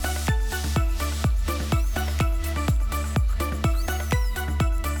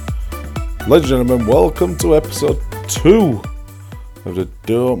Ladies and gentlemen, welcome to episode 2 of the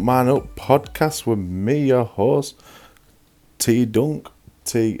Don't Man Up podcast with me, your host, T Dunk,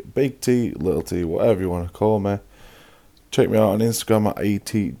 T, Big T, Little T, whatever you want to call me. Check me out on Instagram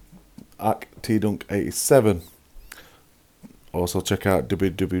at TDunk87. Also check out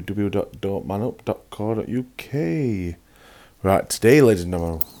www.don'tmanup.co.uk. Right, today, ladies and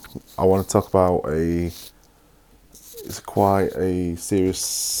gentlemen, I want to talk about it's quite a serious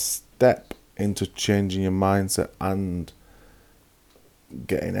step into changing your mindset and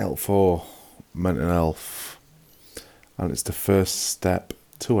getting help for mental health. And it's the first step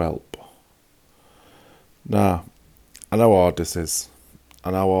to help. Now, I know how hard this is. I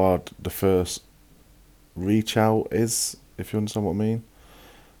know how hard the first reach out is, if you understand what I mean.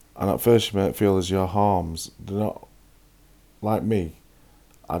 And at first you might feel as your arms, they're not like me.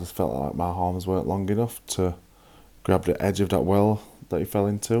 I just felt like my arms weren't long enough to grab the edge of that well that you fell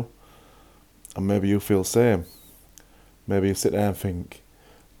into. And maybe you feel the same. Maybe you sit there and think,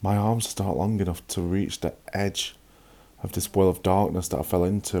 my arms just aren't long enough to reach the edge of this well of darkness that I fell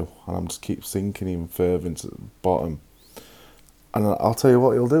into, and I'm just keep sinking even further into the bottom. And I'll tell you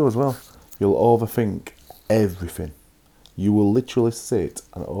what you'll do as well. You'll overthink everything. You will literally sit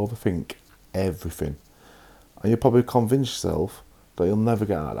and overthink everything. And you'll probably convince yourself that you'll never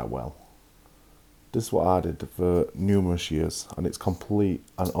get out of that well. This is what I did for numerous years, and it's complete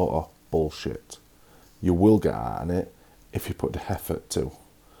and utter bullshit. You will get out of it if you put the effort to.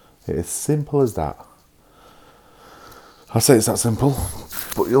 It is simple as that. I say it's that simple,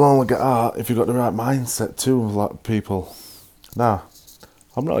 but you'll only get out if you've got the right mindset too, like people. Now,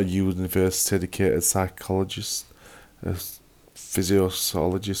 I'm not a university-educated psychologist, a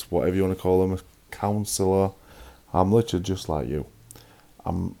physiologist, whatever you want to call them, a counsellor. I'm literally just like you.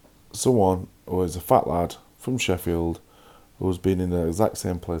 I'm someone who is a fat lad from Sheffield who's been in the exact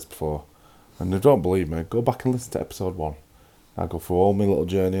same place before. And if you don't believe me, go back and listen to episode 1. I go through all my little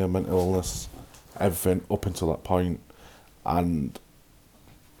journey of mental illness, everything up until that point, and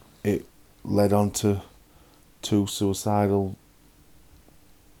it led on to 2 suicidal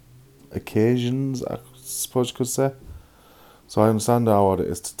occasions, I suppose you could say. So I understand how hard it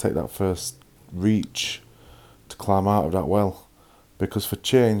is to take that first reach to climb out of that well, because for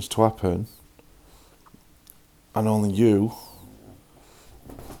change to happen, and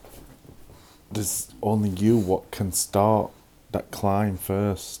there's only you what can start that climb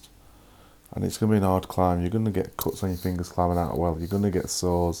first. And it's going to be an hard climb. You're going to get cuts on your fingers climbing out of well. You're going to get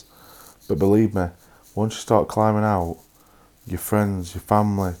sores. But believe me, once you start climbing out, your friends, your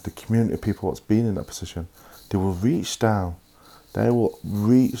family, the community of people that's been in that position, they will reach down. They will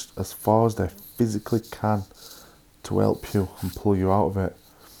reach as far as they physically can to help you and pull you out of it.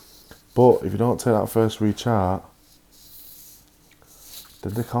 But if you don't take that first reach out,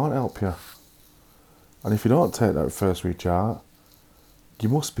 then they can't help you. And if you don't take that first reach out, you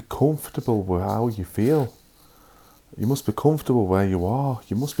must be comfortable with how you feel. You must be comfortable where you are.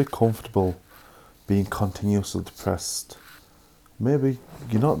 You must be comfortable being continuously depressed. Maybe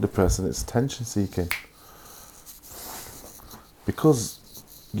you're not depressed and it's attention seeking. Because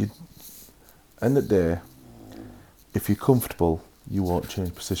end of the day, if you're comfortable, you won't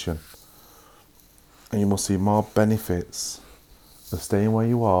change position. And you must see more benefits of staying where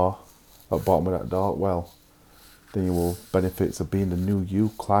you are at the bottom of that dark well than you will benefits of being the new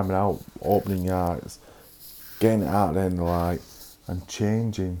you, climbing out, opening your eyes, getting it out there in the light, and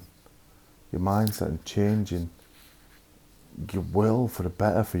changing your mindset and changing your will for the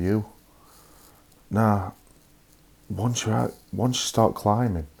better for you. Now, once you start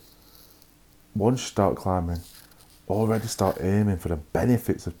climbing, already start aiming for the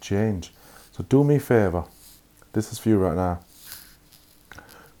benefits of change. So do me a favour, this is for you right now.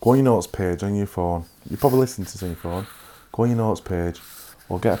 Go on your notes page on your phone. You probably listen to this on your phone. Go on your notes page,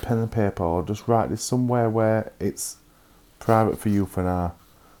 or get a pen and paper, or just write this somewhere where it's private for you for now,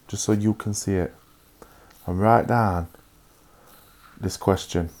 just so you can see it. And write down this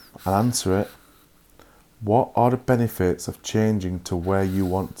question and answer it. What are the benefits of changing to where you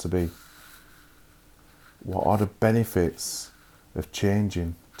want to be? What are the benefits of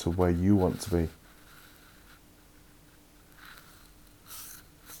changing to where you want to be?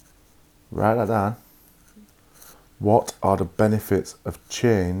 Write that down. What are the benefits of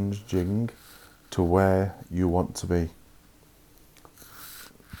changing to where you want to be?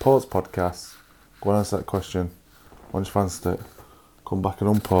 Pause podcast. Go and answer that question. Once you've answered it, come back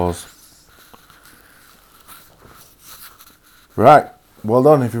and unpause. Right. Well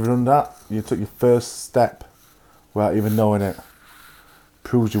done if you've done that. You took your first step without even knowing it.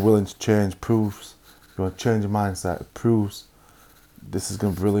 Proves you're willing to change. Proves you want to change your mindset. It proves this is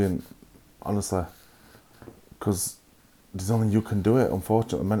going to be brilliant. honestly, because there's only you can do it.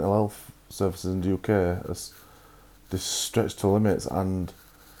 Unfortunately, mental health services in the UK is they're stretched to limits, and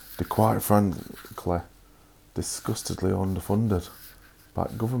they're quite frankly disgustedly underfunded by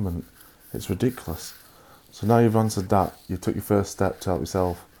government. It's ridiculous. So now you've answered that, you took your first step to help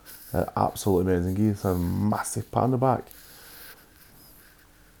yourself. Absolutely amazing. Give yourself a massive pat on the back.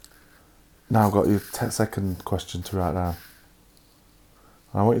 Now I've got your second question to write down.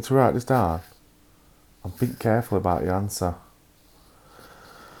 I want you to write this down and think carefully about your answer.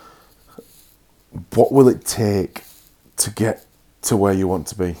 What will it take to get to where you want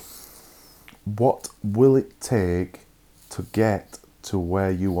to be? What will it take to get to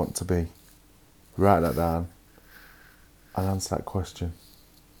where you want to be? Write that down and answer that question.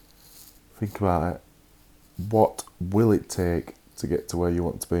 Think about it. What will it take to get to where you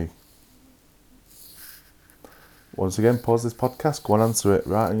want to be? Once again, pause this podcast, go and answer it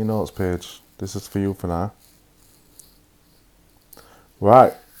right on your notes page. This is for you for now.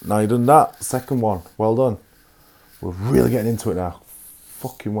 Right, now you've done that. Second one, well done. We're really getting into it now.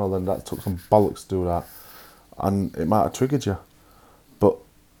 Fucking well done. That took some bollocks to do that. And it might have triggered you. But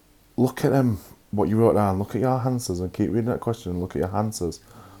look at them, what you wrote down. Look at your answers and keep reading that question and look at your answers.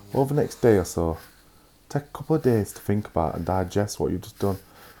 Over the next day or so, take a couple of days to think about and digest what you've just done.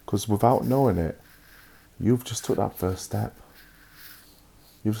 Because without knowing it, you've just took that first step.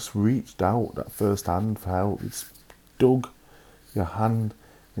 You've just reached out that first hand for help. You just dug your hand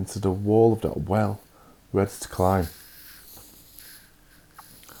into the wall of that well, ready to climb.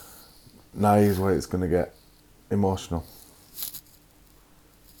 Now here's where it's going to get emotional.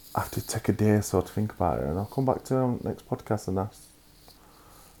 After you take a day or so to think about it, and I'll come back to the next podcast and ask,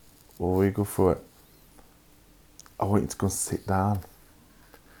 will we go through it? I want you to go and sit down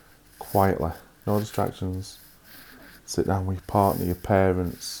quietly, no distractions. Sit down with your partner, your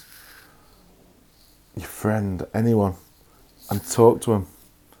parents, your friend, anyone, and talk to them.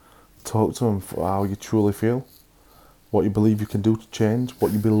 Talk to them for how you truly feel, what you believe you can do to change,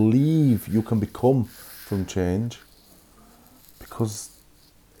 what you believe you can become from change, because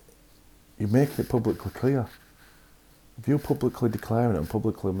you're making it publicly clear. If you're publicly declaring it and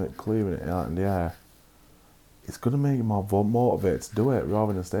publicly clearing it out in the air, it's going to make you more motivated to do it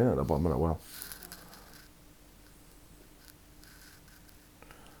rather than staying at the bottom of that well.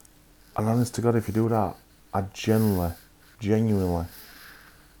 And honest to God, if you do that, I genuinely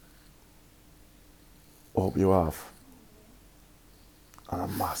hope you have. And a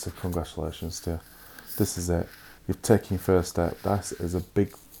massive congratulations to you. This is it. You've taken your first step. That is a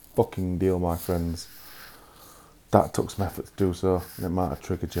big fucking deal, my friends. That took some effort to do so, and it might have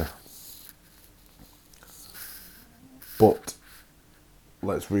triggered you. But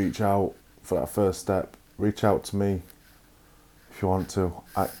let's reach out for that first step. Reach out to me if you want to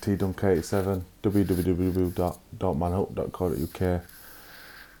at tdunk87, www.manhope.co.uk.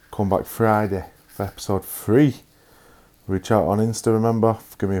 Come back Friday for episode 3. Reach out on Insta, remember,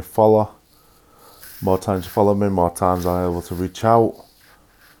 give me a follow. More times you follow me, more times I'm able to reach out.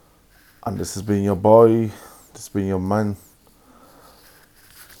 And this has been your boy, this has been your man.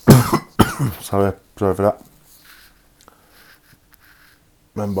 sorry for that.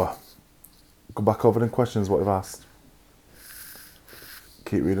 Remember, go back over the questions what you've asked.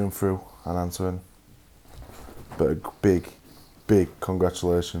 Keep reading through and answering. But a big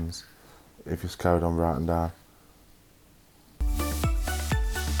congratulations if you've carried on writing down.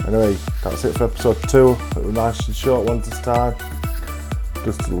 Anyway, that's it for episode 2. It was a nice and short one this time.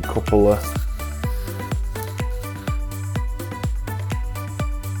 Just a little couple of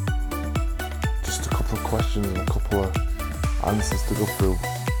questions and a couple of answers to go through.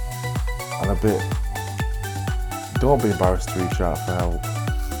 And a bit, don't be embarrassed to reach out for help.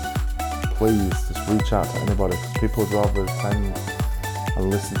 Please, just reach out to anybody, because people would rather attend and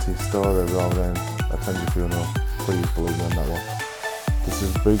listen to your story rather than attend your funeral. Please believe me on that one. This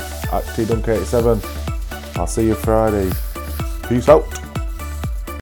is Big at tdunk87. I'll see you Friday. Peace out.